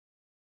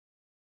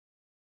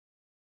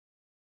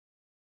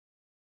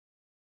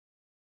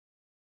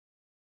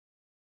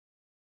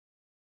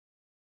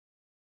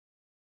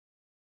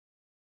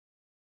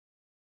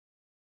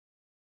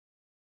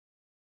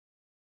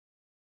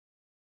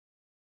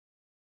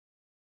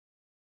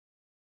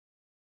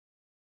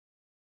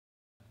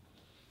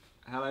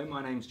Hello,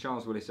 my name's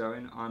Charles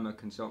Willis-Owen. I'm a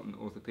consultant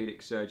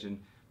orthopaedic surgeon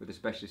with a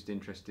specialist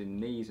interest in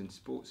knees and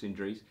sports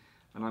injuries,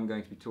 and I'm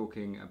going to be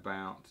talking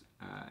about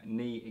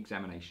knee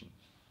examination.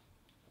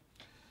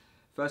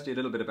 Firstly, a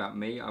little bit about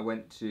me. I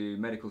went to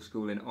medical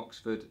school in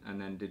Oxford and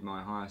then did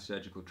my higher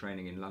surgical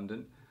training in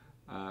London.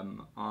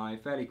 I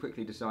fairly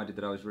quickly decided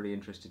that I was really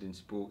interested in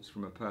sports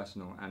from a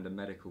personal and a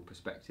medical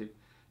perspective,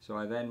 so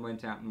I then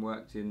went out and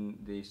worked in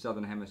the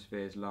Southern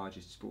Hemisphere's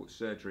largest sports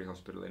surgery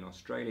hospital in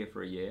Australia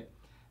for a year,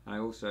 and I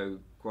also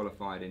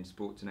qualified in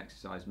sports and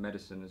exercise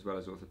medicine as well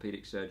as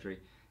orthopaedic surgery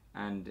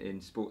and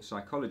in sports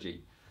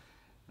psychology.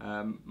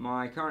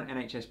 My current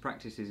NHS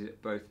practice is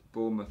at both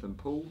Bournemouth and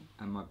Poole,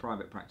 and my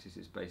private practice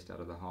is based out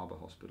of the Harbour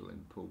Hospital in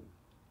Poole.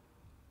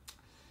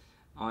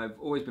 I've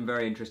always been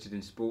very interested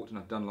in sport, and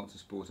I've done lots of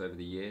sport over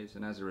the years,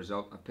 and as a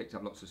result I've picked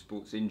up lots of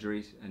sports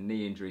injuries and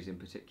knee injuries in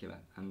particular,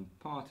 and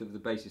part of the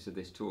basis of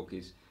this talk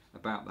is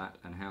about that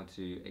and how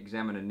to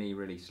examine a knee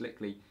really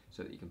slickly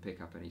so that you can pick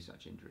up any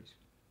such injuries.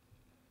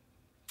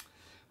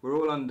 We're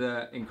all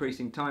under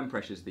increasing time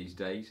pressures these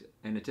days.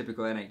 In a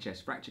typical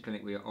NHS fracture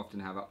clinic we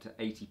often have up to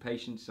 80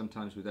 patients,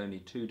 sometimes with only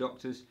 2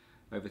 doctors,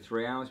 over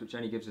 3 hours, which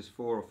only gives us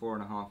 4 or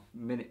 4.5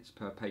 minutes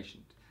per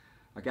patient.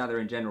 I gather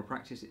in general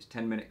practice it's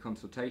 10-minute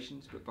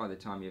consultations, but by the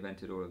time you've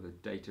entered all of the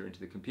data into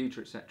the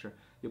computer, etc.,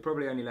 you're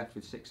probably only left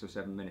with 6 or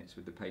 7 minutes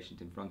with the patient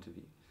in front of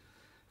you.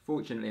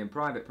 Fortunately, in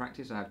private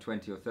practice I have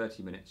 20 or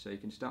 30 minutes, so you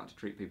can start to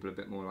treat people a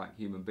bit more like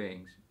human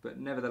beings, but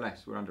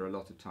nevertheless we're under a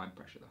lot of time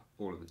pressure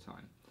all of the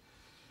time.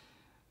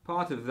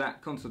 Part of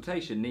that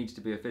consultation needs to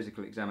be a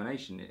physical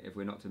examination if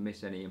we're not to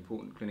miss any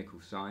important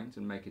clinical signs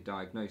and make a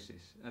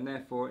diagnosis, and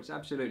therefore it's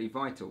absolutely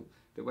vital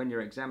that when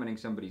you're examining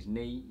somebody's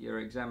knee, your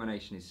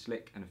examination is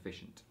slick and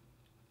efficient.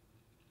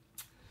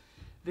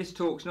 This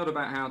talk's not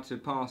about how to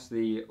pass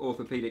the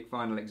orthopaedic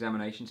final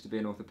examinations to be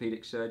an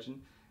orthopaedic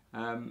surgeon.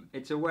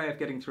 It's a way of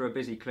getting through a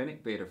busy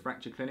clinic, be it a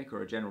fracture clinic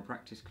or a general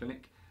practice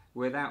clinic,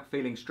 without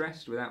feeling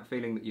stressed, without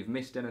feeling that you've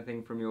missed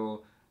anything from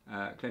your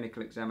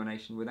clinical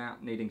examination,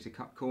 without needing to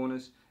cut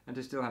corners, and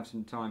to still have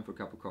some time for a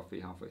cup of coffee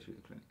halfway through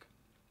the clinic.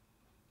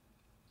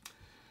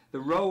 The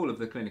role of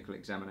the clinical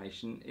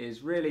examination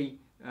is really,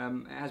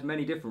 it has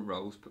many different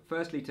roles, but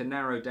firstly to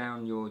narrow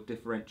down your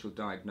differential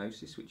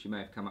diagnosis, which you may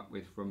have come up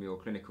with from your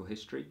clinical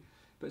history,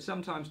 but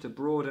sometimes to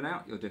broaden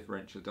out your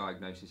differential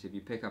diagnosis if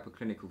you pick up a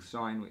clinical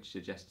sign which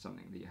suggests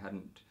something that you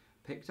hadn't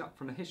picked up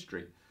from the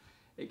history.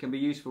 It can be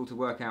useful to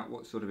work out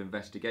what sort of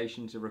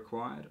investigations are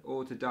required,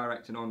 or to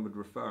direct an onward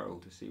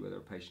referral to see whether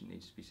a patient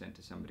needs to be sent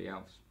to somebody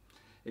else.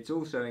 It's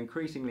also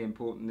increasingly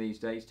important these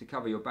days to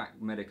cover your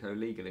back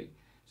medico-legally,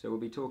 so we'll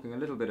be talking a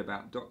little bit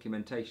about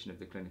documentation of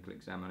the clinical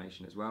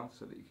examination as well,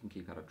 so that you can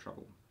keep out of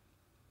trouble.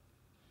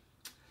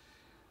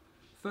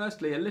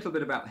 Firstly, a little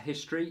bit about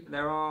history.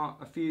 There are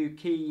a few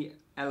key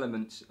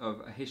elements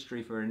of a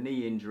history for a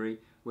knee injury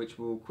which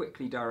will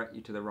quickly direct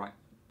you to the right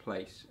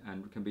place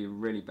and can be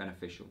really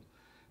beneficial.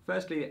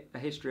 Firstly, a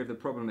history of the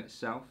problem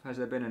itself. Has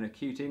there been an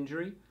acute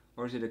injury,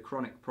 or is it a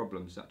chronic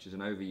problem such as an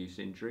overuse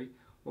injury?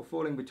 Or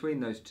falling between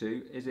those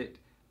two, is it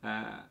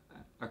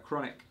a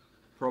chronic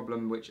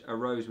problem which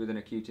arose with an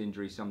acute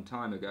injury some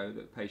time ago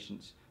that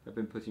patients have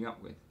been putting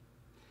up with?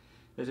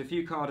 There's a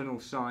few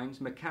cardinal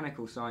signs,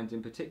 mechanical signs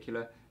in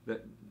particular,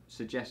 that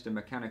suggest a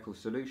mechanical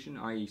solution,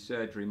 i.e.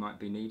 surgery might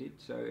be needed.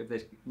 So if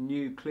there's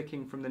new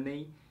clicking from the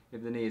knee,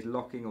 if the knee is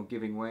locking or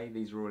giving way,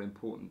 these are all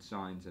important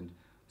signs and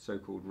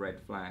so-called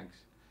red flags.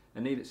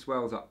 A knee that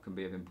swells up can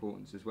be of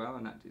importance as well,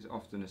 and that is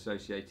often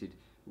associated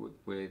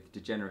with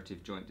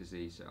degenerative joint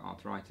disease, so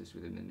arthritis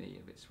within the knee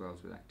if it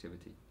swells with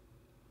activity.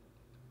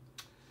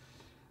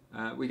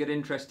 We get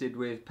interested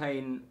with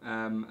pain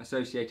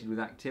associated with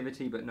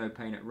activity but no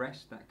pain at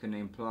rest. That can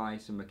imply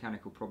some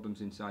mechanical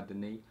problems inside the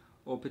knee,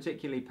 or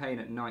particularly pain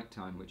at night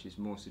time, which is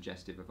more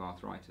suggestive of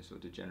arthritis or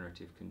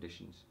degenerative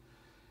conditions.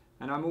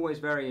 And I'm always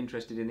very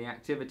interested in the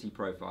activity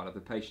profile of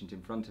the patient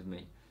in front of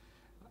me.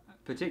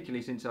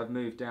 Particularly since I've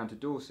moved down to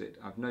Dorset,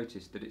 I've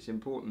noticed that it's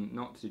important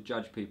not to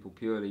judge people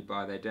purely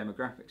by their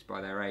demographics,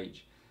 by their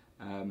age.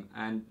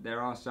 And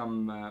there are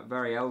some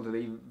very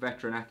elderly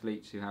veteran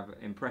athletes who have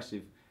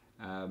impressive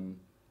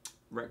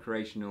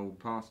recreational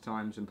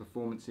pastimes and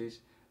performances.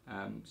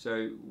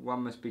 So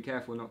one must be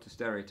careful not to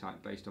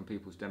stereotype based on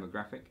people's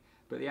demographic,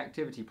 but the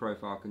activity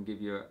profile can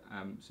give you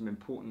some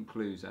important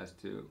clues as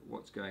to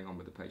what's going on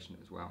with the patient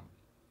as well.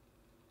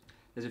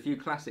 There's a few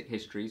classic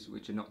histories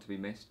which are not to be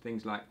missed,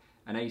 things like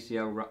an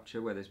ACL rupture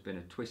where there's been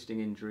a twisting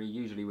injury,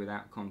 usually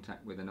without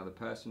contact with another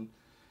person,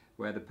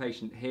 where the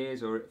patient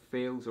hears or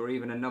feels, or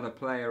even another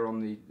player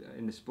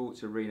in the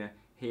sports arena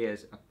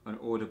hears an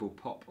audible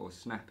pop or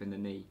snap in the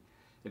knee.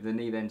 If the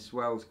knee then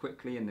swells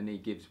quickly and the knee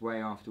gives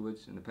way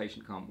afterwards and the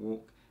patient can't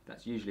walk,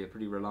 that's usually a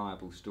pretty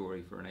reliable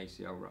story for an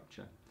ACL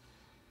rupture.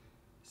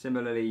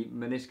 Similarly,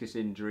 meniscus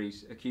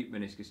injuries, acute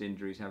meniscus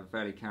injuries, have a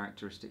fairly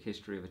characteristic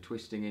history of a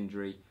twisting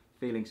injury,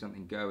 feeling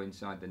something go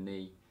inside the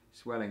knee,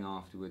 swelling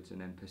afterwards,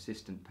 and then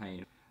persistent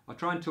pain. I'll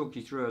try and talk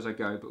you through as I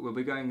go, but we'll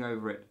be going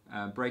over it,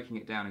 breaking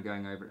it down and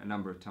going over it a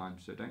number of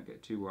times, so don't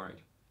get too worried.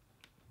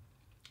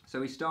 So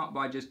we start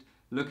by just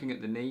looking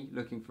at the knee,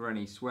 looking for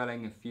any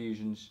swelling,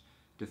 effusions,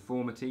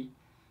 deformity,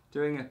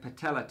 doing a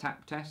patella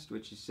tap test,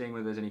 which is seeing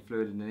whether there's any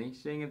fluid in the knee,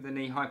 seeing if the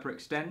knee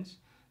hyperextends,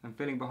 and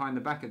feeling behind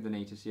the back of the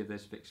knee to see if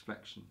there's fixed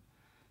flexion.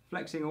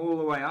 Flexing all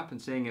the way up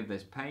and seeing if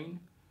there's pain,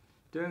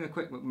 doing a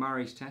quick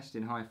McMurray's test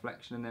in high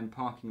flexion and then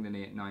parking the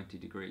knee at 90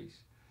 degrees.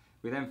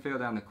 We then feel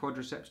down the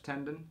quadriceps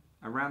tendon,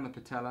 around the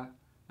patella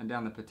and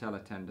down the patella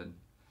tendon.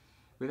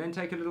 We then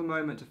take a little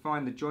moment to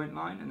find the joint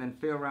line and then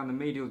feel around the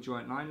medial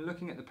joint line,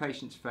 looking at the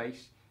patient's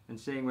face and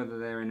seeing whether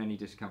they're in any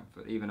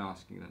discomfort, even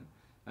asking them.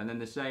 And then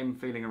the same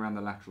feeling around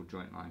the lateral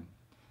joint line.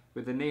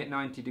 With the knee at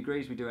 90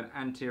 degrees, we do an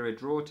anterior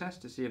draw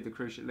test to see if the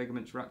cruciate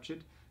ligament's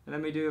ruptured, and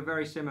then we do a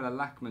very similar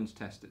Lachman's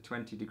test at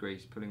 20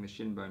 degrees, pulling the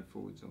shin bone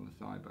forwards on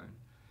the thigh bone.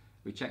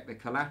 We check the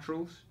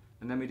collaterals,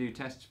 and then we do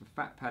tests for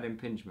fat pad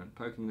impingement,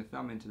 poking the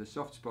thumb into the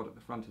soft spot at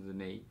the front of the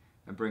knee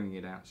and bringing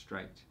it out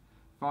straight.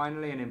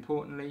 Finally, and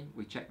importantly,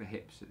 we check the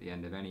hips at the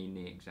end of any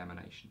knee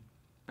examination.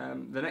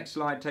 The next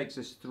slide takes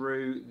us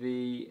through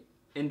the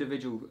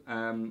individual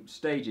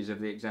stages of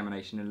the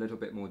examination in a little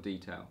bit more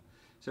detail.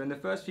 So in the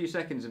first few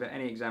seconds of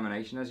any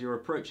examination, as you're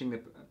approaching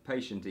the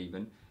patient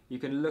even, you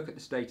can look at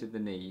the state of the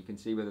knee. You can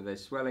see whether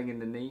there's swelling in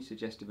the knee,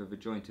 suggestive of a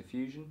joint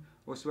effusion,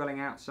 or swelling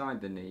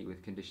outside the knee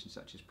with conditions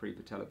such as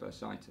prepatellar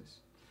bursitis.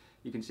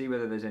 You can see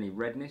whether there's any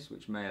redness,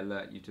 which may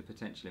alert you to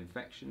potential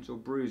infections, or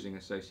bruising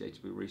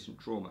associated with recent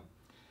trauma.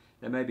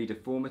 There may be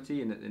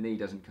deformity in that the knee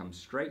doesn't come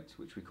straight,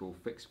 which we call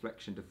fixed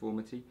flexion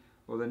deformity,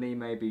 or the knee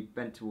may be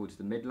bent towards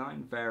the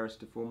midline, varus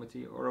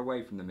deformity, or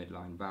away from the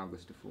midline,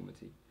 valgus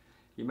deformity.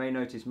 You may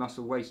notice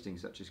muscle wasting,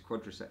 such as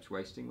quadriceps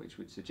wasting, which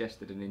would suggest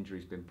that an injury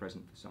has been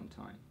present for some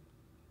time.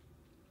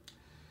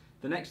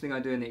 The next thing I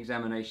do in the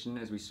examination,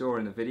 as we saw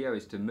in the video,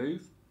 is to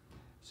move.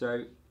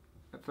 So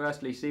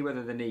firstly, see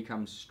whether the knee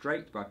comes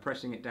straight by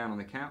pressing it down on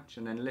the couch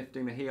and then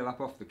lifting the heel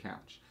up off the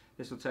couch.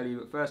 This will tell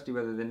you firstly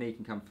whether the knee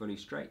can come fully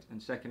straight,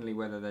 and secondly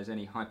whether there's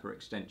any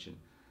hyperextension.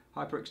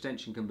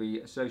 Hyperextension can be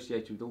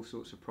associated with all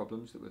sorts of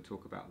problems that we'll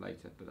talk about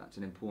later, but that's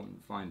an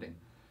important finding.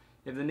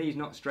 If the knee's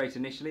not straight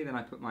initially, then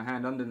I put my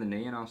hand under the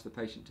knee and ask the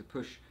patient to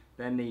push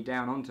their knee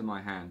down onto my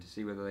hand to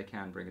see whether they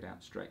can bring it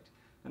out straight.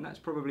 And that's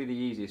probably the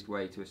easiest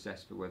way to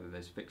assess for whether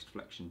there's fixed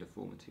flexion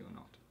deformity or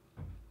not.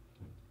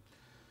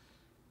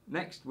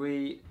 Next,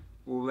 we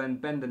will then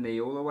bend the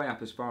knee all the way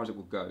up as far as it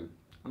will go.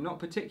 I'm not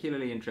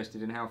particularly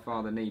interested in how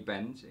far the knee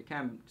bends. It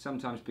can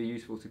sometimes be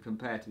useful to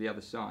compare to the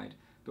other side,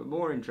 but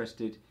more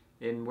interested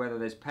in whether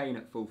there's pain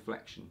at full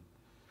flexion.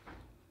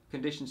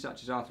 Conditions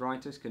such as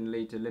arthritis can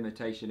lead to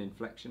limitation in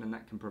flexion, and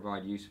that can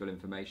provide useful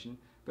information,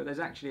 but there's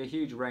actually a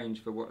huge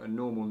range for what a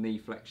normal knee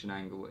flexion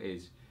angle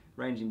is,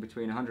 ranging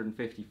between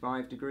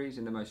 155 degrees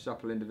in the most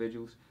supple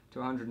individuals to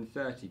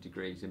 130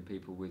 degrees in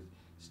people with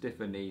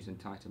stiffer knees and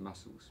tighter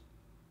muscles.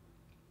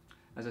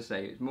 As I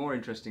say, it's more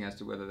interesting as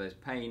to whether there's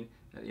pain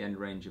at the end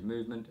range of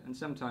movement, and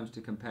sometimes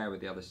to compare with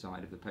the other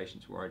side if the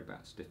patient's worried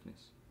about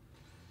stiffness.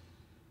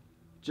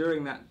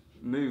 During that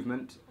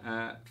movement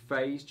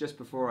phase, just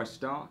before I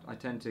start, I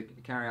tend to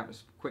carry out a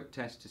quick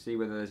test to see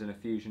whether there's an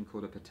effusion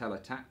called a patella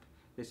tap.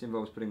 This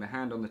involves putting the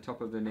hand on the top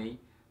of the knee,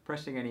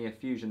 pressing any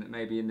effusion that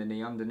may be in the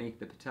knee underneath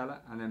the patella,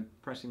 and then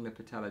pressing the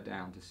patella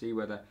down to see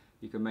whether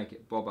you can make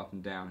it bob up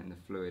and down in the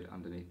fluid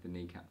underneath the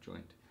kneecap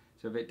joint.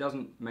 So if it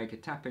doesn't make a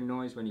tapping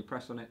noise when you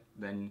press on it,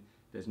 then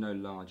there's no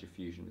large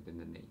effusion within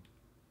the knee.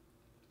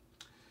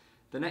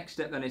 The next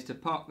step then is to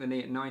park the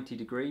knee at 90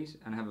 degrees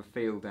and have a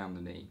feel down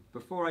the knee.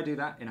 Before I do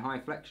that, in high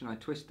flexion, I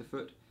twist the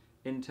foot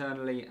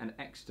internally and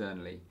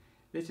externally.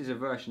 This is a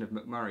version of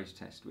McMurray's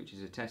test, which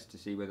is a test to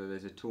see whether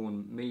there's a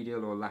torn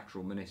medial or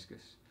lateral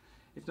meniscus.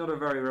 It's not a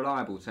very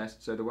reliable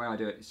test, so the way I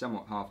do it is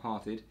somewhat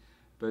half-hearted,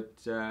 but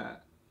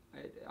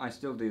I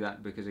still do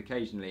that because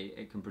occasionally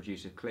it can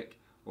produce a click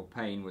or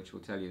pain which will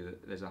tell you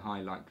that there's a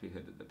high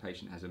likelihood that the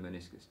patient has a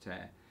meniscus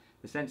tear.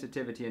 The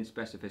sensitivity and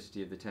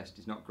specificity of the test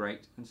is not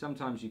great, and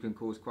sometimes you can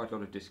cause quite a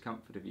lot of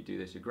discomfort if you do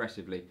this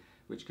aggressively,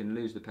 which can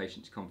lose the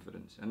patient's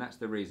confidence, and that's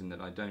the reason that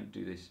I don't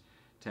do this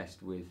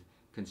test with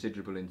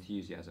considerable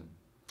enthusiasm.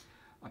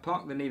 I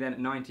park the knee then at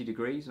 90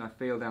 degrees and I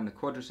feel down the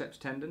quadriceps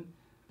tendon,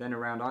 then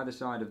around either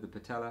side of the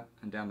patella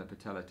and down the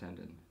patella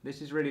tendon.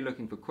 This is really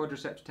looking for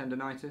quadriceps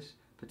tendinitis,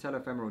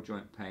 patellofemoral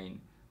joint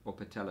pain, or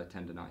patella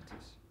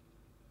tendinitis.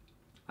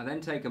 I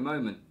then take a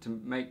moment to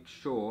make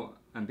sure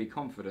and be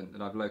confident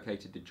that I've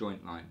located the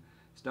joint line,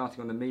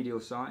 starting on the medial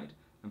side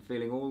and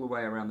feeling all the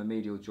way around the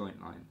medial joint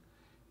line.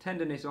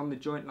 Tenderness on the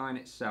joint line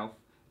itself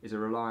is a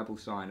reliable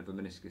sign of a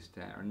meniscus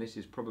tear, and this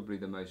is probably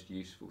the most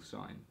useful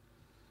sign.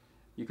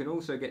 You can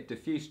also get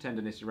diffuse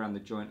tenderness around the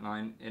joint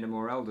line in a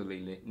more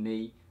elderly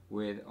knee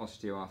with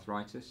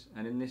osteoarthritis,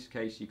 and in this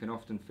case you can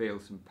often feel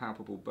some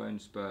palpable bone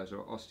spurs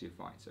or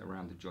osteophytes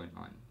around the joint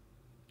line.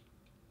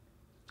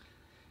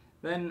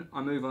 Then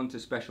I move on to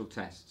special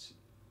tests.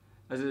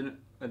 As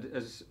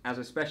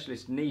a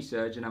specialist knee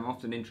surgeon, I'm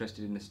often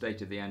interested in the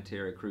state of the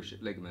anterior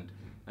cruciate ligament,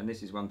 and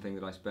this is one thing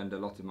that I spend a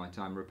lot of my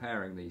time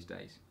repairing these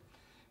days.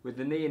 With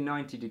the knee in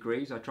 90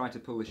 degrees, I try to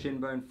pull the shin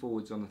bone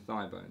forwards on the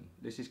thigh bone.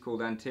 This is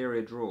called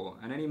anterior draw,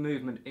 and any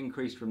movement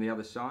increased from the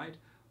other side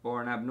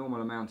or an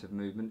abnormal amount of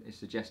movement is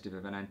suggestive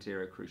of an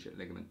anterior cruciate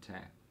ligament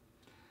tear.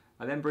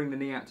 I then bring the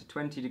knee out to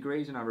 20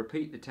 degrees and I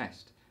repeat the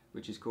test,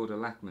 which is called a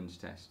Lachman's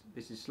test.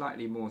 This is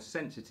slightly more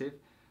sensitive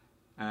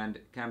and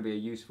can be a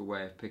useful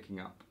way of picking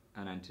up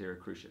an anterior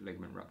cruciate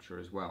ligament rupture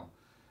as well.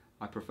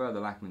 I prefer the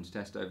Lachman's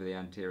test over the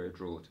anterior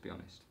draw, to be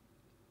honest.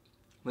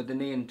 With the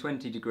knee in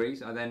 20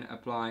 degrees, I then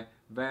apply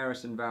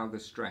varus and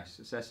valgus stress,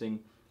 assessing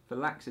for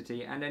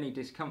laxity and any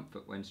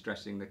discomfort when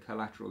stressing the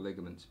collateral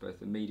ligaments, both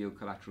the medial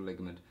collateral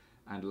ligament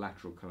and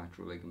lateral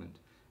collateral ligament.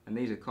 And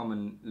these are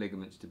common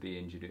ligaments to be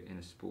injured in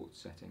a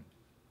sports setting.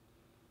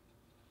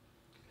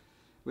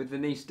 With the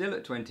knee still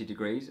at 20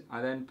 degrees,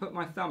 I then put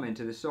my thumb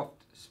into the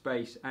soft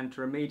space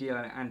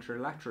anteromedial and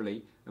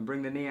anterolaterally and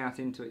bring the knee out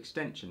into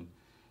extension.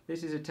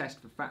 This is a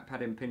test for fat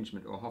pad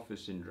impingement or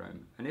Hoffer's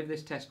syndrome, and if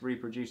this test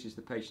reproduces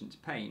the patient's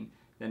pain,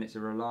 then it's a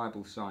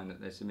reliable sign that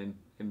there's some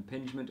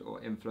impingement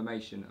or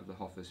inflammation of the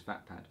Hoffer's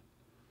fat pad.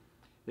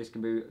 This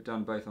can be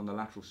done both on the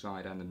lateral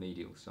side and the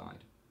medial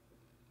side.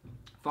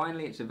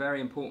 Finally, it's a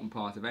very important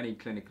part of any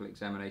clinical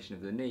examination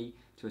of the knee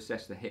to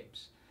assess the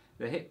hips.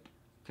 The hip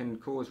can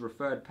cause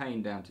referred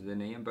pain down to the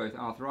knee, and both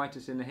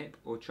arthritis in the hip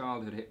or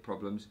childhood hip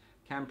problems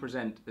can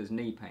present as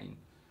knee pain,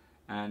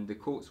 and the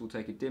courts will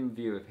take a dim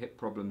view if hip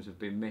problems have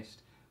been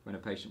missed when a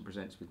patient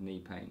presents with knee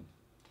pain.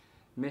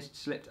 Missed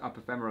slipped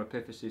upper femoral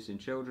epiphysis in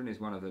children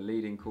is one of the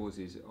leading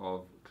causes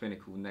of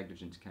clinical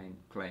negligence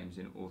claims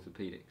in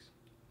orthopaedics.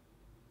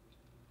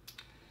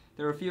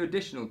 There are a few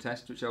additional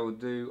tests which I will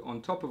do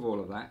on top of all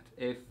of that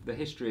if the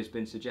history has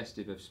been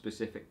suggestive of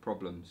specific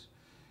problems.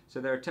 So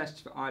there are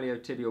tests for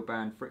iliotibial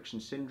band friction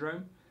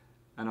syndrome,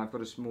 and I've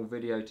got a small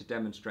video to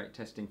demonstrate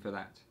testing for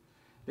that.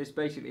 This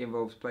basically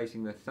involves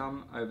placing the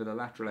thumb over the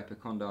lateral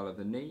epicondyle of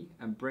the knee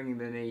and bringing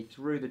the knee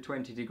through the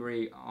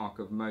 20-degree arc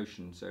of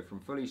motion, so from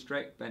fully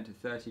straight bent to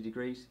 30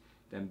 degrees,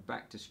 then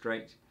back to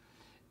straight.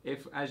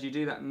 If, as you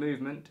do that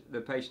movement,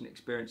 the patient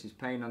experiences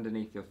pain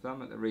underneath your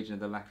thumb at the region of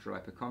the lateral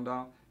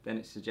epicondyle, then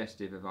it's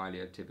suggestive of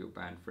iliotibial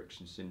band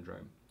friction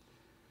syndrome.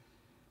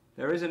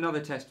 There is another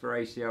test for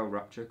ACL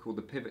rupture called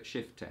the pivot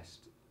shift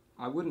test.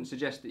 I wouldn't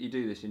suggest that you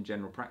do this in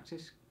general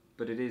practice,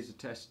 but it is a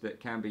test that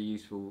can be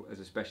useful as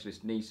a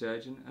specialist knee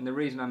surgeon, and the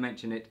reason I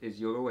mention it is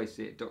you'll always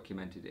see it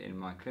documented in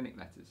my clinic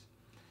letters.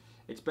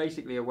 It's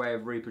basically a way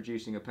of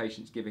reproducing a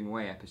patient's giving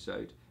way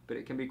episode, but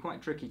it can be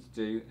quite tricky to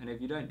do, and if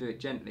you don't do it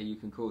gently you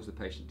can cause the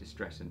patient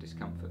distress and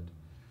discomfort.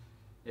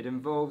 It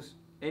involves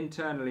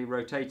internally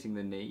rotating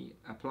the knee,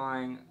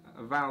 applying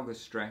a valgus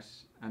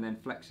stress and then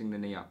flexing the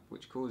knee up,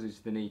 which causes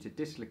the knee to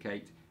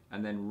dislocate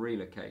and then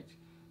relocate,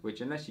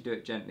 which unless you do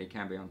it gently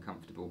can be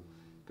uncomfortable.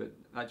 But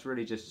that's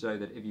really just so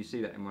that if you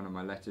see that in one of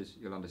my letters,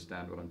 you'll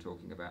understand what I'm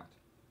talking about.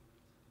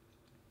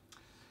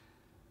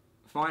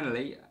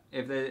 Finally,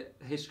 if the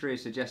history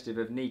is suggestive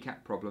of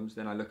kneecap problems,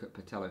 then I look at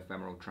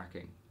patellofemoral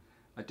tracking.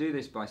 I do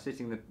this by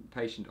sitting the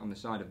patient on the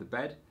side of the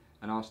bed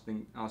and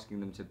asking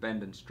them to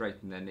bend and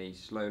straighten their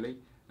knees slowly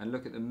and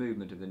look at the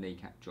movement of the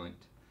kneecap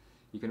joint.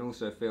 You can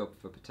also feel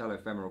for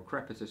patellofemoral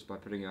crepitus by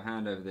putting your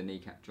hand over the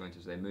kneecap joint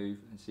as they move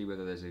and see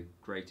whether there's a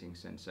grating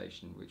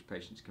sensation which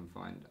patients can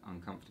find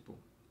uncomfortable.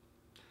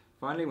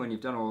 Finally, when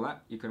you've done all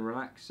that, you can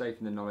relax, safe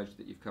in the knowledge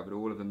that you've covered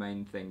all of the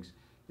main things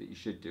that you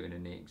should do in a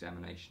knee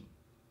examination.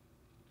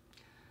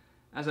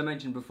 As I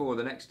mentioned before,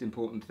 the next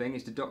important thing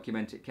is to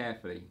document it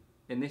carefully.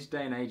 In this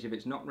day and age, if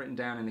it's not written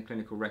down in the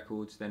clinical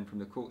records, then from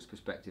the court's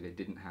perspective it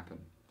didn't happen.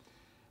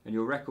 And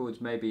your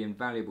records may be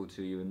invaluable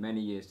to you in many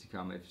years to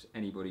come if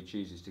anybody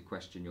chooses to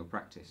question your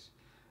practice.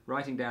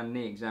 Writing down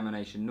knee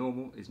examination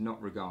normal is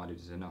not regarded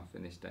as enough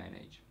in this day and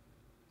age.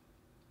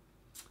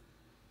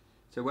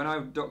 So when I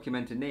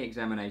document a knee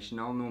examination,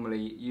 I'll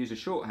normally use a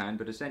shorthand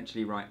but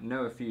essentially write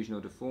no effusion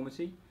or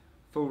deformity,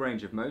 full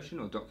range of motion,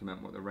 or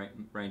document what the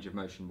range of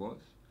motion was,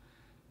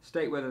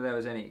 state whether there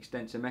was any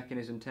extensor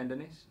mechanism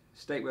tenderness,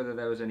 state whether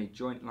there was any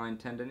joint line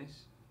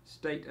tenderness,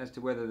 state as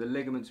to whether the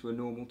ligaments were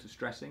normal to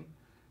stressing,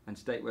 and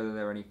state whether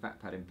there were any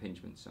fat pad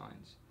impingement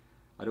signs.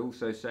 I'd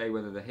also say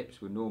whether the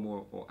hips were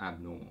normal or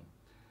abnormal.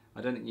 I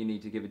don't think you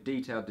need to give a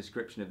detailed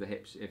description of the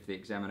hips if the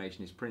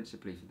examination is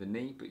principally for the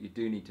knee, but you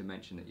do need to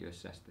mention that you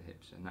assessed the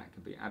hips, and that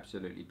can be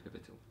absolutely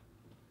pivotal.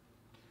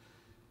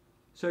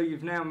 So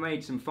you've now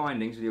made some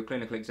findings with your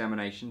clinical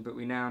examination, but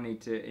we now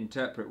need to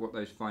interpret what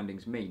those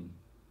findings mean.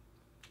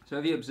 So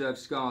if you observe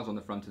scars on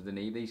the front of the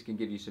knee, these can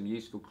give you some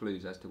useful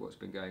clues as to what's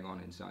been going on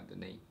inside the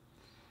knee.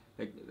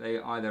 They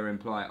either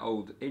imply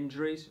old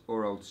injuries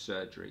or old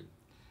surgery.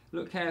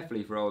 Look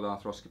carefully for old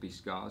arthroscopy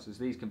scars, as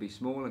these can be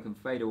small and can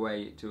fade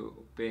away to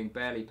being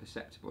barely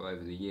perceptible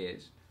over the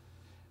years.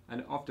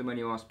 And often when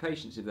you ask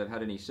patients if they've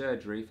had any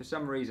surgery, for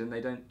some reason they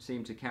don't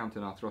seem to count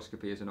an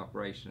arthroscopy as an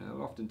operation. And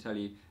they'll often tell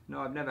you, no,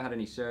 I've never had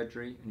any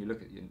surgery, and you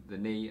look at the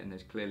knee and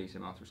there's clearly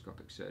some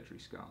arthroscopic surgery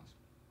scars.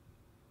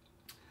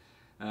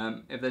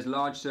 If there's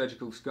large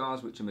surgical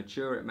scars which are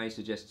mature, it may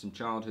suggest some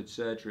childhood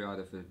surgery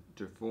either for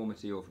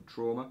deformity or for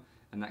trauma,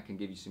 and that can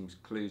give you some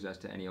clues as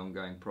to any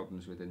ongoing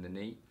problems within the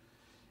knee.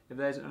 If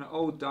there's an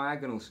old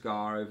diagonal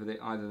scar over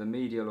either the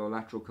medial or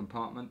lateral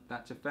compartment,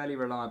 that's a fairly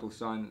reliable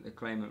sign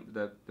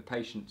that the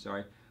patient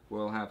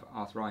will have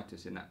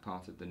arthritis in that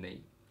part of the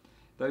knee.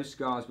 Those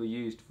scars were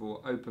used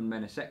for open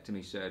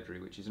meniscectomy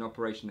surgery, which is an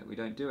operation that we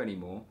don't do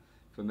anymore,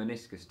 for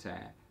meniscus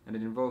tear, and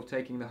it involved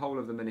taking the whole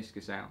of the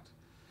meniscus out.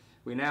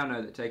 We now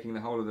know that taking the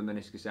whole of the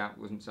meniscus out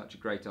wasn't such a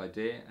great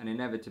idea and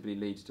inevitably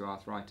leads to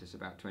arthritis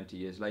about 20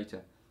 years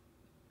later.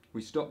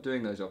 We stopped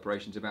doing those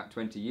operations about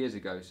 20 years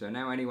ago, so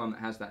now anyone that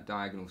has that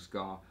diagonal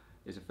scar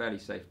is a fairly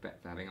safe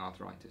bet for having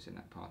arthritis in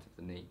that part of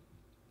the knee.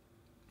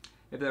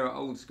 If there are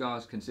old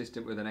scars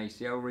consistent with an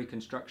ACL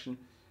reconstruction,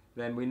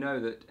 then we know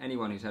that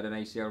anyone who's had an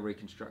ACL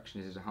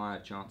reconstruction has a higher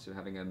chance of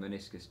having a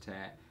meniscus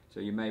tear, so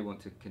you may want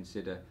to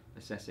consider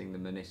assessing the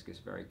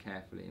meniscus very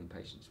carefully in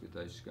patients with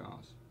those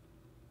scars.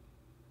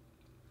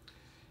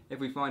 If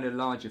we find a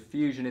large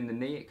effusion in the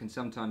knee, it can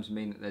sometimes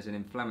mean that there's an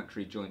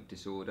inflammatory joint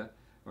disorder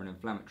or an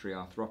inflammatory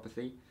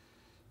arthropathy.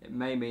 It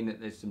may mean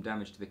that there's some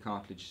damage to the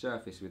cartilage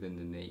surface within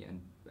the knee,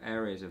 and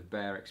areas of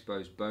bare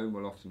exposed bone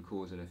will often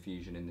cause an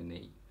effusion in the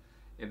knee.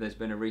 If there's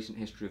been a recent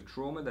history of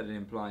trauma, then it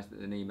implies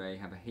that the knee may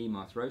have a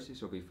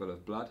hemarthrosis or be full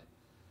of blood.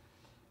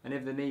 And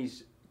if the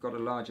knee's got a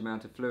large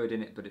amount of fluid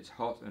in it but it's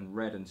hot and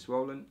red and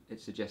swollen,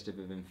 it's suggestive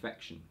of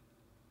infection.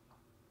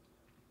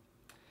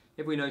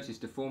 If we notice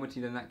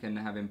deformity, then that can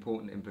have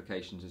important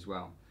implications as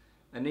well.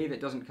 A knee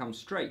that doesn't come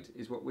straight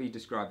is what we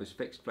describe as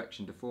fixed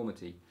flexion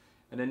deformity,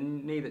 and a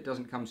knee that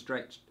doesn't come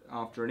straight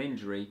after an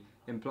injury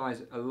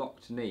implies a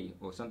locked knee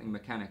or something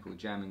mechanical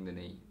jamming the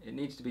knee. It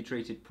needs to be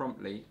treated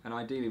promptly and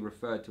ideally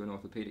referred to an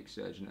orthopaedic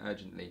surgeon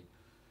urgently.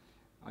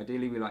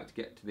 Ideally we like to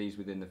get to these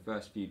within the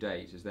first few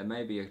days, as there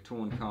may be a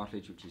torn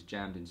cartilage which is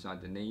jammed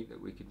inside the knee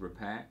that we could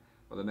repair,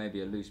 or there may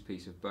be a loose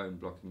piece of bone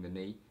blocking the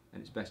knee,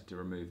 and it's best to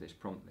remove this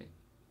promptly.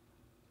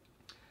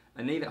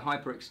 A knee that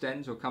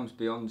hyperextends or comes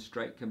beyond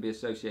straight can be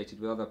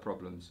associated with other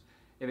problems.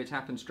 If it's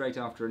happened straight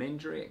after an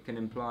injury, it can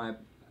imply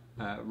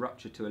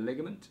rupture to a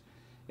ligament.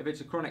 If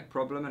it's a chronic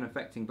problem and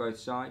affecting both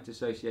sides,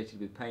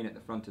 associated with pain at the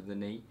front of the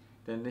knee,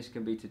 then this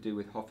can be to do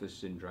with Hoffer's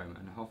syndrome,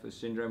 and Hoffer's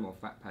syndrome or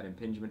fat pad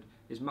impingement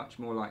is much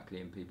more likely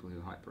in people who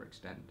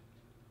hyperextend.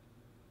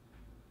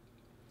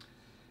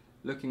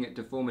 Looking at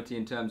deformity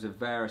in terms of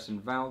varus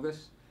and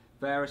valgus,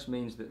 varus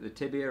means that the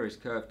tibia is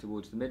curved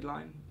towards the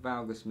midline,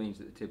 valgus means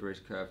that the tibia is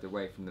curved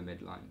away from the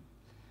midline.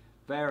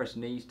 Varus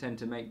knees tend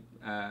to make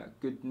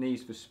good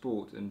knees for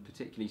sport, and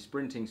particularly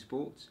sprinting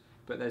sports,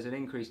 but there's an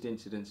increased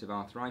incidence of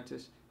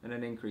arthritis and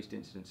an increased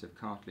incidence of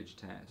cartilage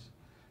tears.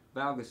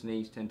 Valgus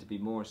knees tend to be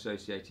more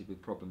associated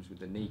with problems with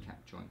the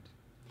kneecap joint.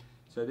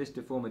 So this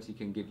deformity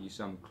can give you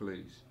some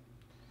clues.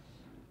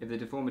 If the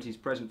deformity is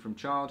present from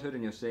childhood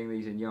and you're seeing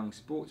these in young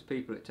sports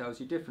people, it tells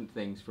you different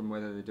things from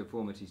whether the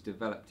deformity is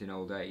developed in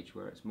old age,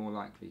 where it's more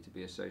likely to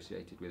be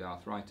associated with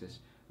arthritis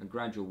and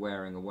gradual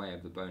wearing away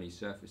of the bony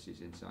surfaces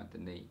inside the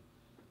knee.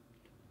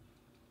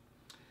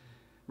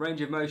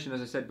 Range of motion,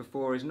 as I said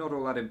before, is not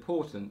all that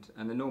important,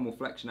 and the normal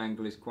flexion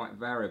angle is quite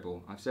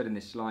variable. I've said in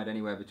this slide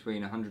anywhere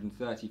between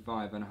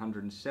 135 and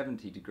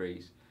 170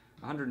 degrees.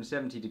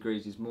 170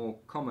 degrees is more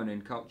common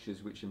in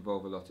cultures which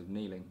involve a lot of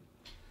kneeling.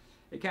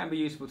 It can be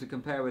useful to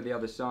compare with the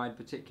other side,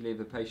 particularly if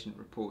the patient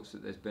reports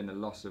that there's been a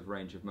loss of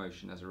range of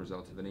motion as a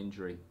result of an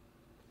injury.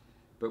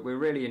 But we're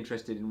really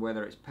interested in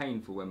whether it's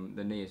painful when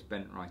the knee is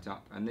bent right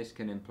up, and this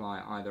can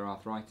imply either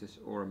arthritis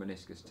or a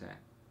meniscus tear.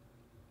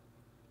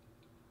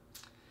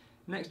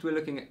 Next we're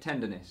looking at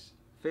tenderness.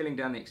 Feeling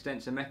down the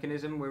extensor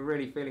mechanism, we're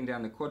really feeling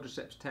down the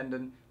quadriceps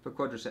tendon for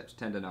quadriceps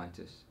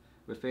tendonitis.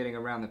 We're feeling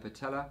around the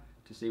patella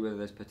to see whether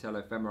there's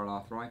patellofemoral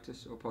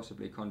arthritis or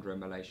possibly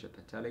chondromalacia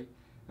patelli,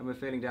 and we're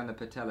feeling down the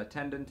patella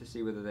tendon to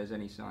see whether there's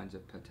any signs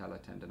of patella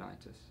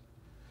tendonitis.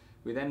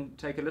 We then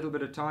take a little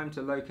bit of time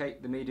to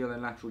locate the medial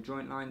and lateral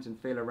joint lines and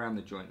feel around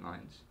the joint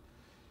lines.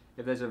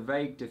 If there's a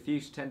vague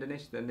diffuse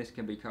tenderness, then this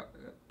can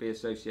be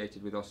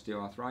associated with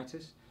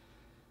osteoarthritis.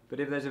 But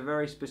if there's a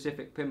very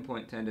specific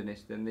pinpoint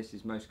tenderness, then this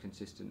is most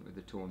consistent with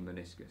the torn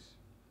meniscus.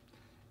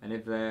 And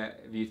if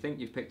you think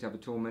you've picked up a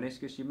torn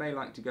meniscus, you may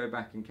like to go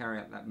back and carry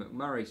out that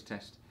McMurray's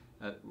test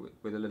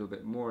with a little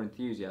bit more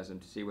enthusiasm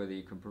to see whether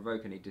you can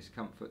provoke any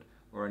discomfort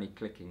or any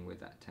clicking with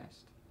that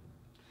test.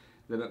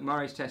 The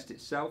McMurray's test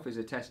itself is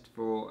a test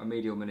for a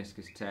medial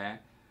meniscus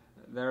tear.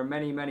 There are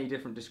many, many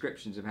different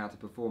descriptions of how to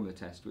perform the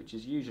test, which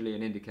is usually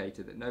an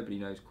indicator that nobody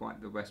knows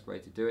quite the best way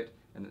to do it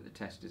and that the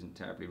test isn't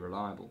terribly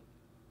reliable.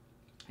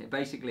 It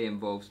basically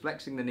involves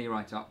flexing the knee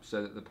right up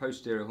so that the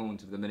posterior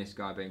horns of the menisci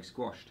are being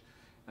squashed,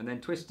 and then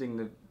twisting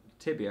the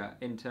tibia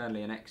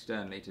internally and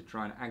externally to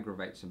try and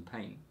aggravate some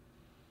pain.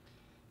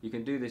 You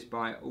can do this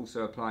by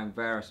also applying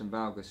varus and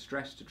valgus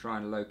stress to try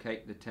and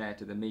locate the tear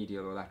to the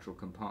medial or lateral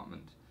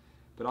compartment,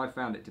 but I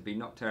found it to be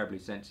not terribly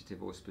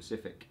sensitive or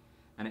specific,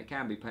 and it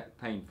can be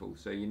painful,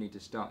 so you need to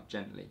start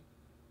gently.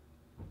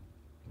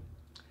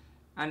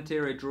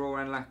 Anterior drawer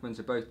and Lachman's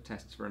are both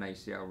tests for an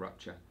ACL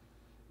rupture.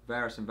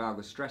 Varus and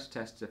valgus stress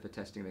tests are for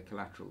testing the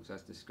collaterals,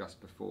 as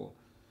discussed before.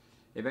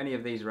 If any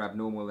of these are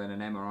abnormal, then an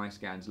MRI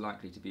scan is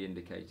likely to be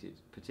indicated,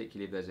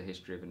 particularly if there's a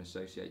history of an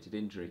associated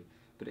injury.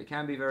 But it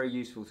can be very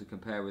useful to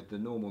compare with the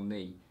normal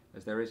knee,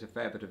 as there is a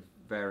fair bit of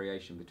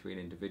variation between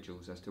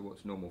individuals as to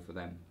what's normal for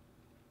them.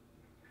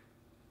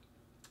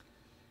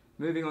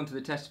 Moving on to the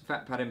test for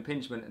fat pad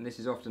impingement, and this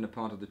is often a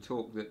part of the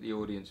talk that the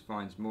audience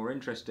finds more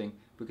interesting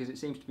because it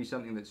seems to be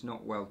something that's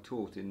not well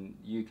taught in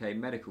UK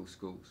medical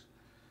schools.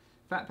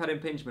 Fat pad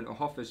impingement, or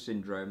Hoffer's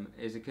syndrome,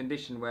 is a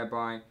condition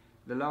whereby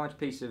the large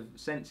piece of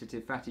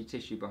sensitive fatty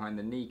tissue behind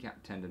the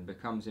kneecap tendon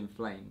becomes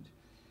inflamed.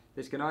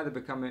 This can either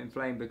become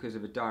inflamed because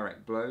of a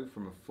direct blow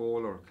from a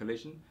fall or a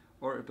collision,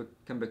 or it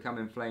can become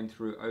inflamed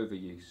through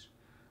overuse.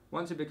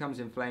 Once it becomes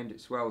inflamed,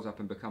 it swells up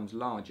and becomes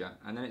larger,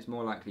 and then it's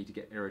more likely to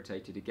get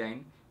irritated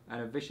again, and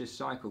a vicious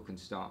cycle can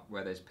start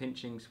where there's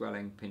pinching,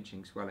 swelling,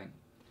 pinching, swelling.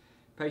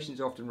 Patients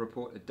often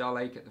report a dull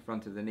ache at the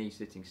front of the knee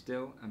sitting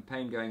still and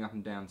pain going up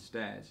and down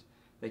stairs.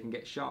 They can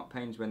get sharp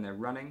pains when they're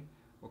running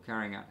or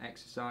carrying out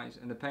exercise,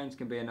 and the pains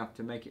can be enough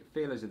to make it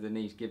feel as if the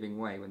knee's giving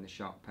way when the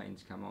sharp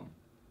pains come on.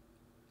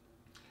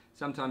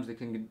 Sometimes the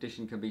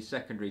condition can be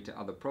secondary to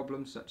other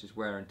problems such as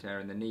wear and tear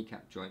in the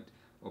kneecap joint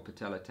or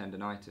patellar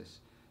tendonitis.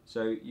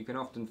 So you can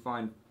often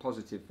find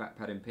positive fat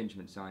pad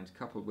impingement signs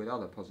coupled with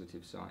other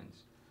positive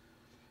signs.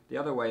 The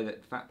other way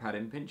that fat pad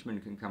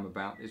impingement can come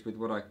about is with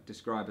what I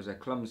describe as a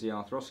clumsy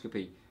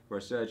arthroscopy, where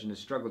a surgeon has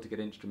struggled to get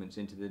instruments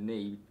into the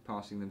knee,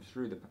 passing them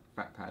through the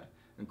fat pad,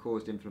 and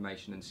caused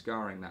inflammation and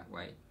scarring that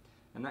way.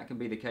 And that can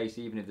be the case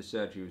even if the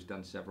surgery was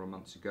done several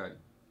months ago.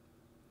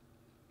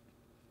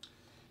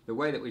 The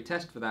way that we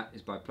test for that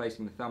is by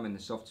placing the thumb in the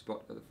soft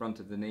spot at the front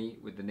of the knee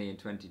with the knee in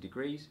 20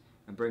 degrees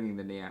and bringing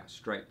the knee out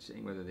straight,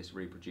 seeing whether this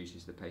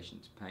reproduces the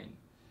patient's pain.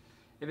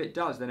 If it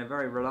does, then a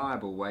very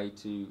reliable way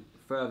to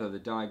further the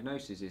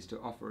diagnosis is to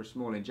offer a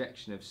small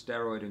injection of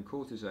steroid and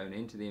cortisone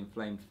into the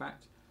inflamed fat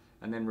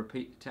and then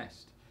repeat the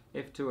test.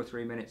 If 2 or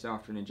 3 minutes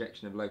after an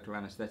injection of local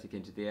anaesthetic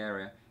into the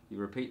area you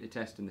repeat the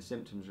test and the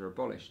symptoms are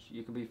abolished,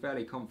 you can be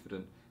fairly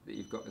confident that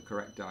you've got the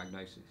correct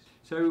diagnosis.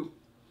 So,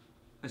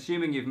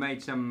 assuming you've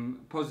made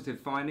some positive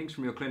findings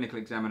from your clinical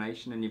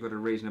examination and you've got a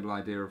reasonable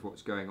idea of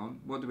what's going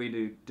on, what do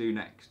we do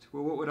next?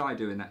 Well, what would I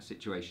do in that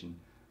situation?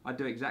 I'd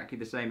do exactly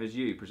the same as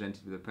you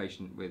presented with a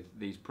patient with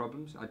these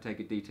problems. I'd take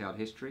a detailed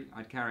history,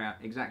 I'd carry out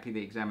exactly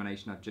the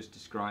examination I've just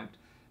described,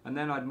 and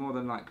then I'd more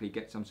than likely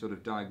get some sort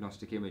of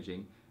diagnostic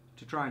imaging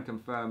to try and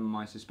confirm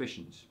my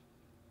suspicions.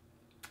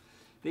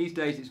 These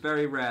days it's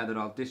very rare that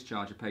I'll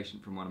discharge a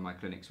patient from one of my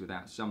clinics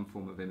without some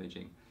form of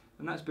imaging,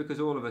 and that's because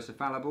all of us are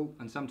fallible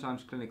and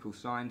sometimes clinical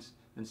signs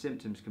and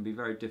symptoms can be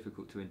very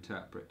difficult to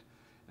interpret,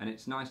 and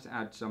it's nice to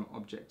add some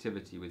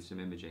objectivity with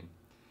some imaging.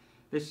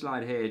 This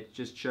slide here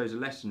just shows a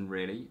lesson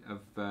really of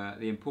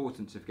the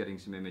importance of getting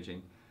some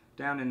imaging.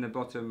 Down in the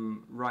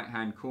bottom right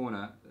hand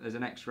corner there's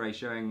an x-ray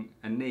showing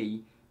a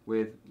knee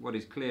with what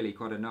is clearly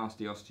quite a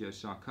nasty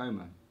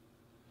osteosarcoma.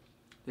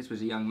 This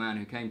was a young man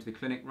who came to the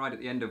clinic right at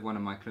the end of one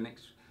of my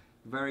clinics,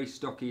 very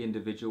stocky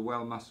individual,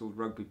 well-muscled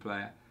rugby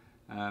player,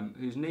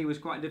 whose knee was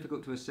quite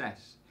difficult to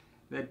assess.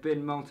 There'd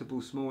been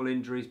multiple small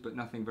injuries but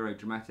nothing very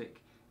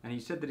dramatic, and he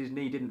said that his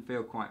knee didn't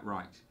feel quite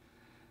right.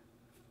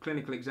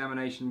 Clinical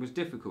examination was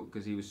difficult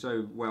because he was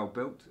so well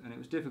built, and it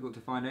was difficult to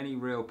find any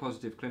real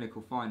positive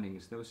clinical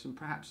findings. There was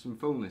perhaps some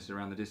fullness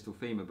around the distal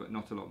femur but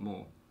not a lot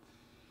more.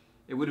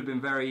 It would have been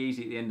very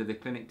easy at the end of the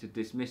clinic to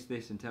dismiss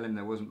this and tell him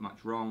there wasn't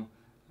much wrong,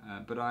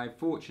 but I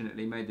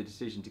fortunately made the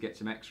decision to get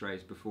some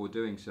x-rays before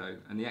doing so,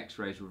 and the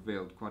x-rays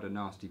revealed quite a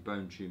nasty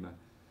bone tumour.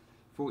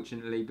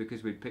 Fortunately,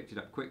 because we'd picked it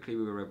up quickly,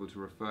 we were able to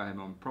refer him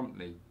on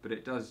promptly, but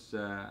it does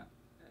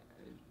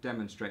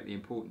demonstrate the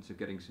importance of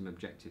getting some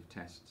objective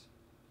tests.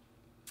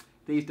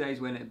 These days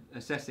when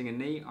assessing a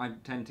knee, I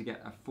tend to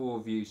get a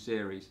 4-view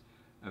series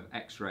of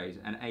x-rays,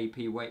 an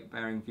AP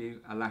weight-bearing view,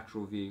 a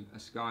lateral view, a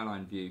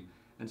skyline view,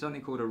 and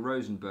something called a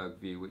Rosenberg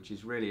view, which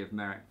is really of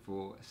merit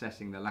for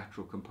assessing the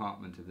lateral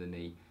compartment of the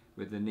knee,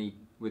 with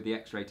the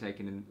x-ray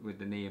taken with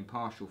the knee in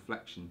partial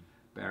flexion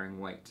bearing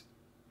weight.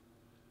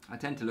 I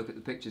tend to look at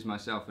the pictures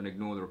myself and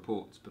ignore the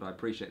reports, but I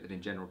appreciate that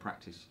in general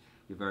practice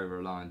you're very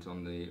reliant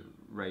on the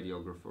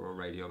radiographer or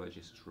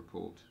radiologist's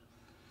report.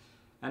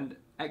 And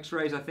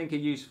x-rays I think are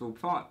useful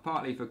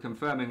partly for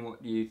confirming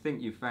what you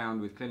think you've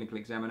found with clinical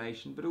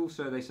examination, but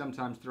also they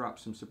sometimes throw up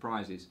some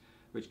surprises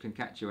which can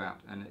catch you out,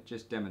 and it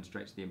just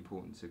demonstrates the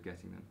importance of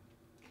getting them.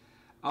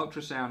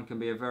 Ultrasound can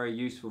be a very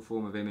useful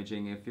form of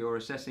imaging if you're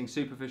assessing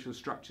superficial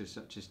structures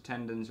such as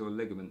tendons or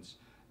ligaments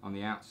on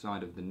the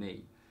outside of the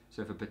knee.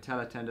 So for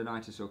patellar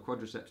tendonitis or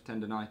quadriceps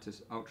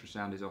tendonitis,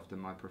 ultrasound is often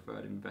my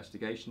preferred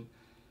investigation,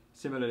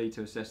 similarly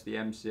to assess the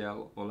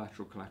MCL or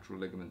lateral collateral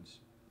ligaments.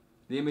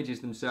 The images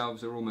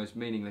themselves are almost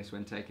meaningless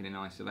when taken in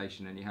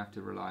isolation, and you have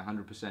to rely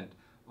 100%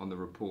 on the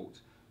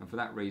report, and for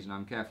that reason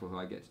I'm careful who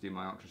I get to do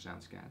my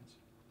ultrasound scans.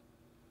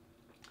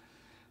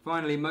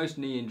 Finally, most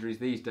knee injuries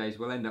these days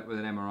will end up with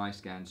an MRI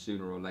scan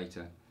sooner or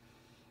later.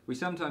 We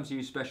sometimes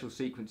use special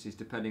sequences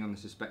depending on the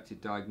suspected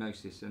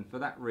diagnosis, and for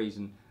that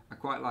reason I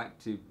quite like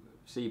to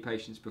see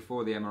patients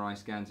before the MRI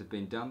scans have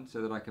been done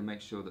so that I can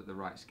make sure that the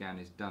right scan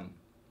is done.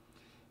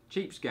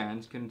 Cheap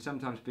scans can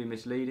sometimes be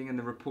misleading, and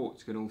the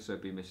reports can also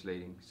be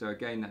misleading, so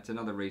again that's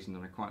another reason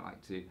that I quite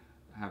like to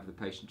have the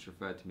patients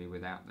referred to me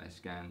without their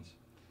scans.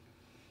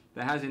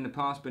 There has in the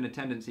past been a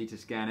tendency to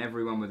scan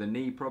everyone with a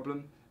knee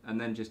problem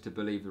and then just to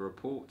believe the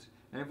report,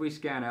 And if we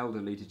scan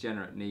elderly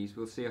degenerate knees,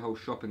 we'll see a whole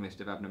shopping list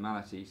of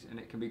abnormalities, and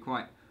it can be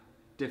quite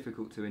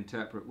difficult to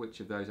interpret which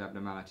of those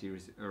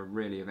abnormalities are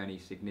really of any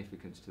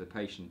significance to the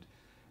patient.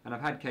 And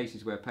I've had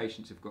cases where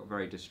patients have got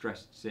very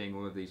distressed seeing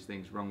all of these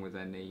things wrong with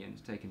their knee, and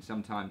it's taken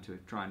some time to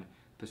try and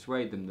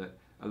persuade them that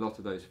a lot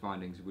of those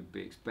findings would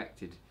be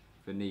expected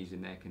for knees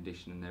in their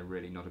condition and they're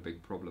really not a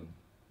big problem.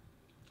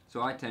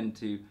 So I tend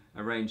to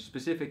arrange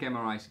specific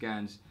MRI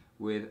scans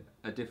with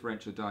a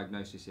differential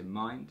diagnosis in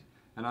mind,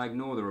 and I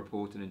ignore the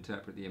report and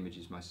interpret the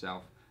images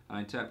myself, and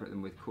I interpret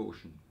them with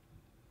caution.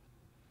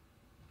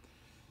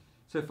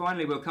 So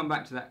finally, we'll come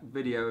back to that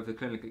video of the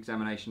clinical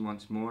examination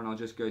once more, and I'll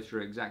just go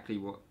through exactly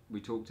what we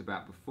talked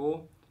about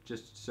before,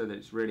 just so that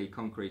it's really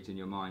concrete in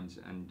your minds,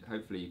 and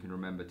hopefully you can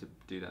remember to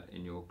do that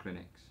in your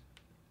clinics.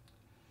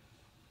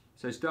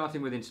 So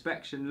starting with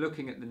inspection,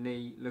 looking at the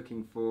knee,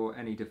 looking for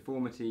any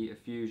deformity,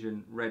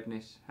 effusion,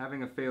 redness,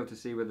 having a feel to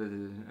see whether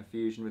there's an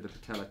effusion with the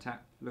patella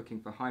tap, looking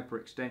for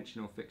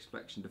hyperextension or fixed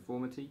flexion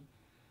deformity,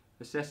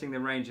 assessing the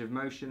range of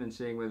motion and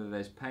seeing whether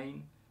there's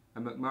pain, a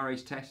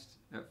McMurray's test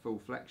at full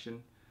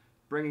flexion,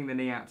 bringing the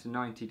knee out to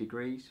 90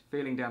 degrees,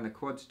 feeling down the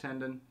quads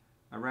tendon,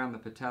 around the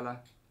patella,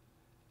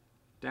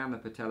 down the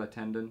patella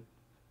tendon,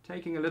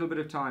 taking a little bit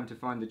of time to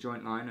find the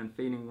joint line and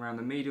feeling around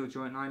the medial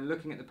joint line,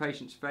 looking at the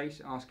patient's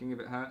face, asking if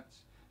it hurts,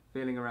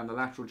 feeling around the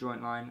lateral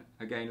joint line,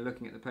 again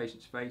looking at the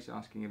patient's face,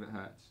 asking if it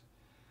hurts.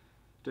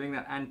 Doing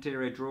that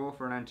anterior draw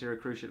for an anterior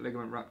cruciate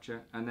ligament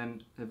rupture, and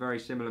then a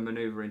very similar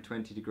manoeuvre in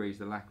 20 degrees,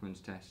 the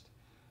Lachman's test.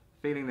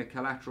 Feeling the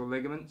collateral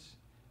ligaments,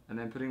 and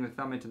then putting the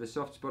thumb into the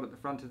soft spot at the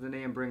front of the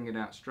knee and bringing it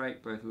out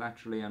straight, both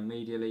laterally and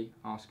medially,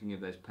 asking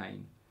if there's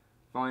pain.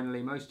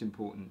 Finally, most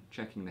important,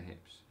 checking the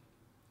hips.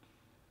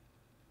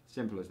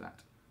 Simple as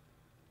that.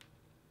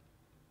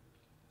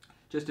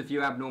 Just a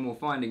few abnormal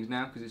findings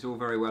now, because it's all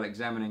very well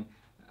examining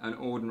an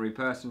ordinary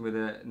person with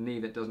a knee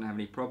that doesn't have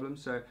any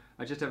problems. So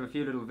I just have a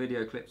few little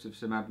video clips of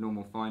some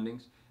abnormal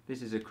findings.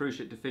 This is a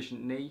cruciate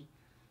deficient knee,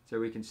 so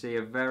we can see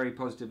a very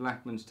positive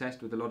Lachman's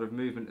test with a lot of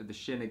movement of the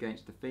shin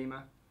against the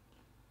femur.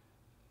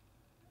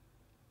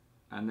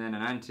 And then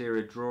an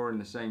anterior draw in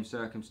the same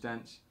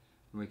circumstance,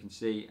 and we can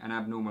see an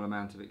abnormal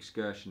amount of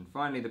excursion.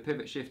 Finally, the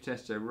pivot shift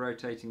test, so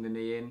rotating the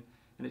knee in.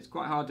 And it's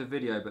quite hard to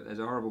video, but there's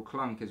a horrible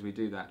clunk as we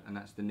do that, and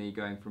that's the knee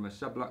going from a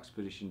sublux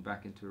position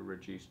back into a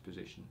reduced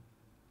position.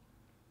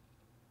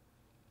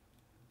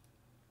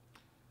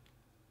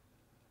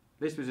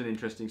 This was an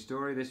interesting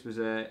story. This was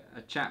a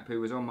chap who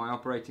was on my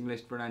operating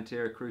list for an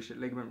anterior cruciate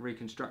ligament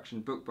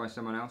reconstruction booked by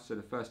someone else, so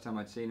the first time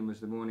I'd seen him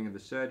was the morning of the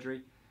surgery.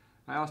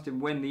 I asked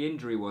him when the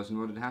injury was and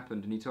what had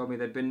happened, and he told me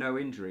there'd been no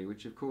injury,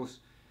 which of course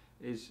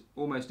is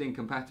almost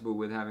incompatible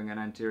with having an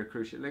anterior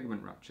cruciate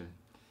ligament rupture.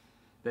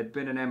 There'd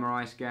been an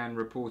MRI scan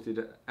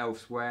reported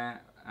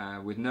elsewhere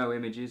with no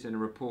images and a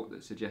report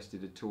that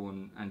suggested a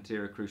torn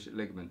anterior cruciate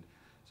ligament.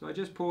 So I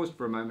just paused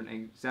for a moment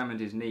and examined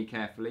his knee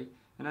carefully,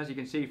 and as you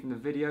can see from the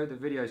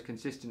video is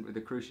consistent with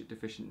the cruciate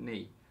deficient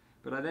knee.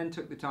 But I then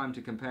took the time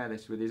to compare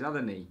this with his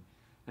other knee,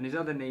 and his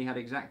other knee had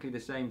exactly the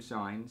same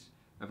signs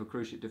of a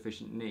cruciate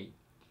deficient knee.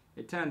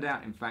 It turned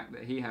out, in fact,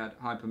 that he had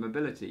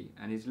hypermobility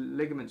and his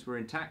ligaments were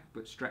intact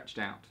but stretched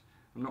out.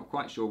 I'm not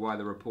quite sure why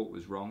the report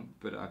was wrong,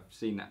 but I've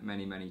seen that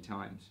many, many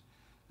times.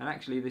 And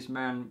actually this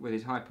man with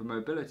his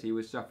hypermobility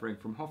was suffering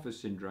from Hoffer's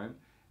syndrome,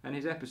 and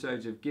his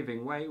episodes of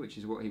giving way, which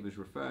is what he was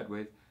referred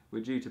with,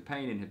 were due to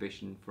pain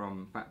inhibition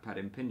from fat pad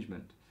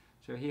impingement.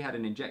 So he had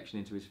an injection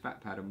into his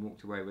fat pad and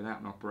walked away without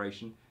an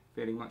operation,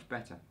 feeling much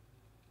better.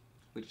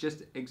 Which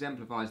just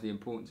exemplifies the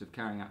importance of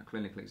carrying out a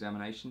clinical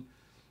examination,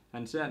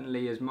 and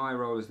certainly as my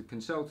role as the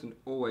consultant,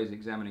 always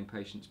examining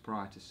patients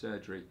prior to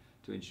surgery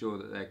to ensure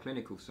that their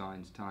clinical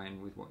signs tie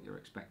in with what you're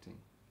expecting.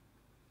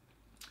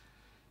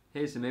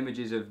 Here's some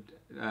images of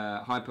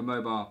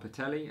hypermobile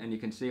patellae, and you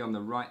can see on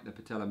the right the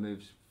patella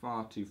moves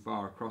far too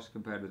far across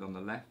compared with on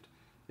the left.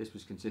 This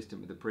was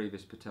consistent with the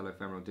previous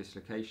patellofemoral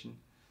dislocation.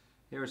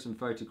 Here are some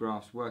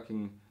photographs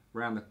working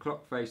around the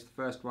clock face. The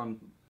first one,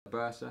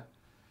 bursa.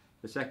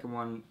 The second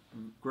one,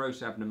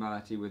 gross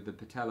abnormality with the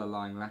patella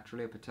lying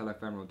laterally, a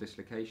patellofemoral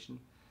dislocation.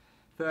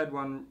 Third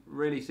one,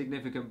 really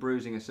significant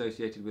bruising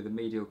associated with a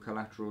medial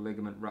collateral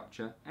ligament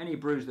rupture. Any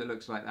bruise that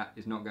looks like that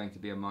is not going to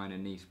be a minor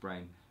knee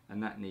sprain,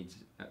 and that needs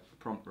a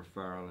prompt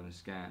referral and a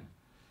scan.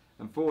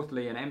 And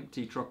fourthly, an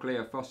empty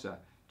trochlear fossa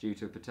due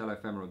to a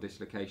patellofemoral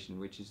dislocation,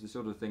 which is the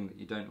sort of thing that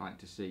you don't like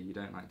to see. You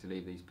don't like to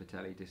leave these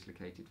patellae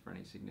dislocated for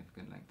any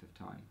significant length of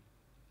time.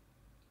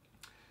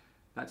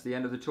 That's the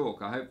end of the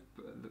talk. I hope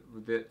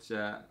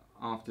that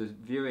after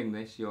viewing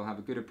this you'll have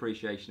a good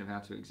appreciation of how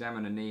to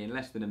examine a knee in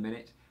less than a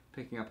minute,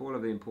 picking up all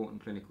of the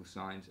important clinical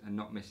signs and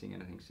not missing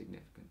anything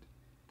significant.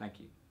 Thank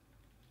you.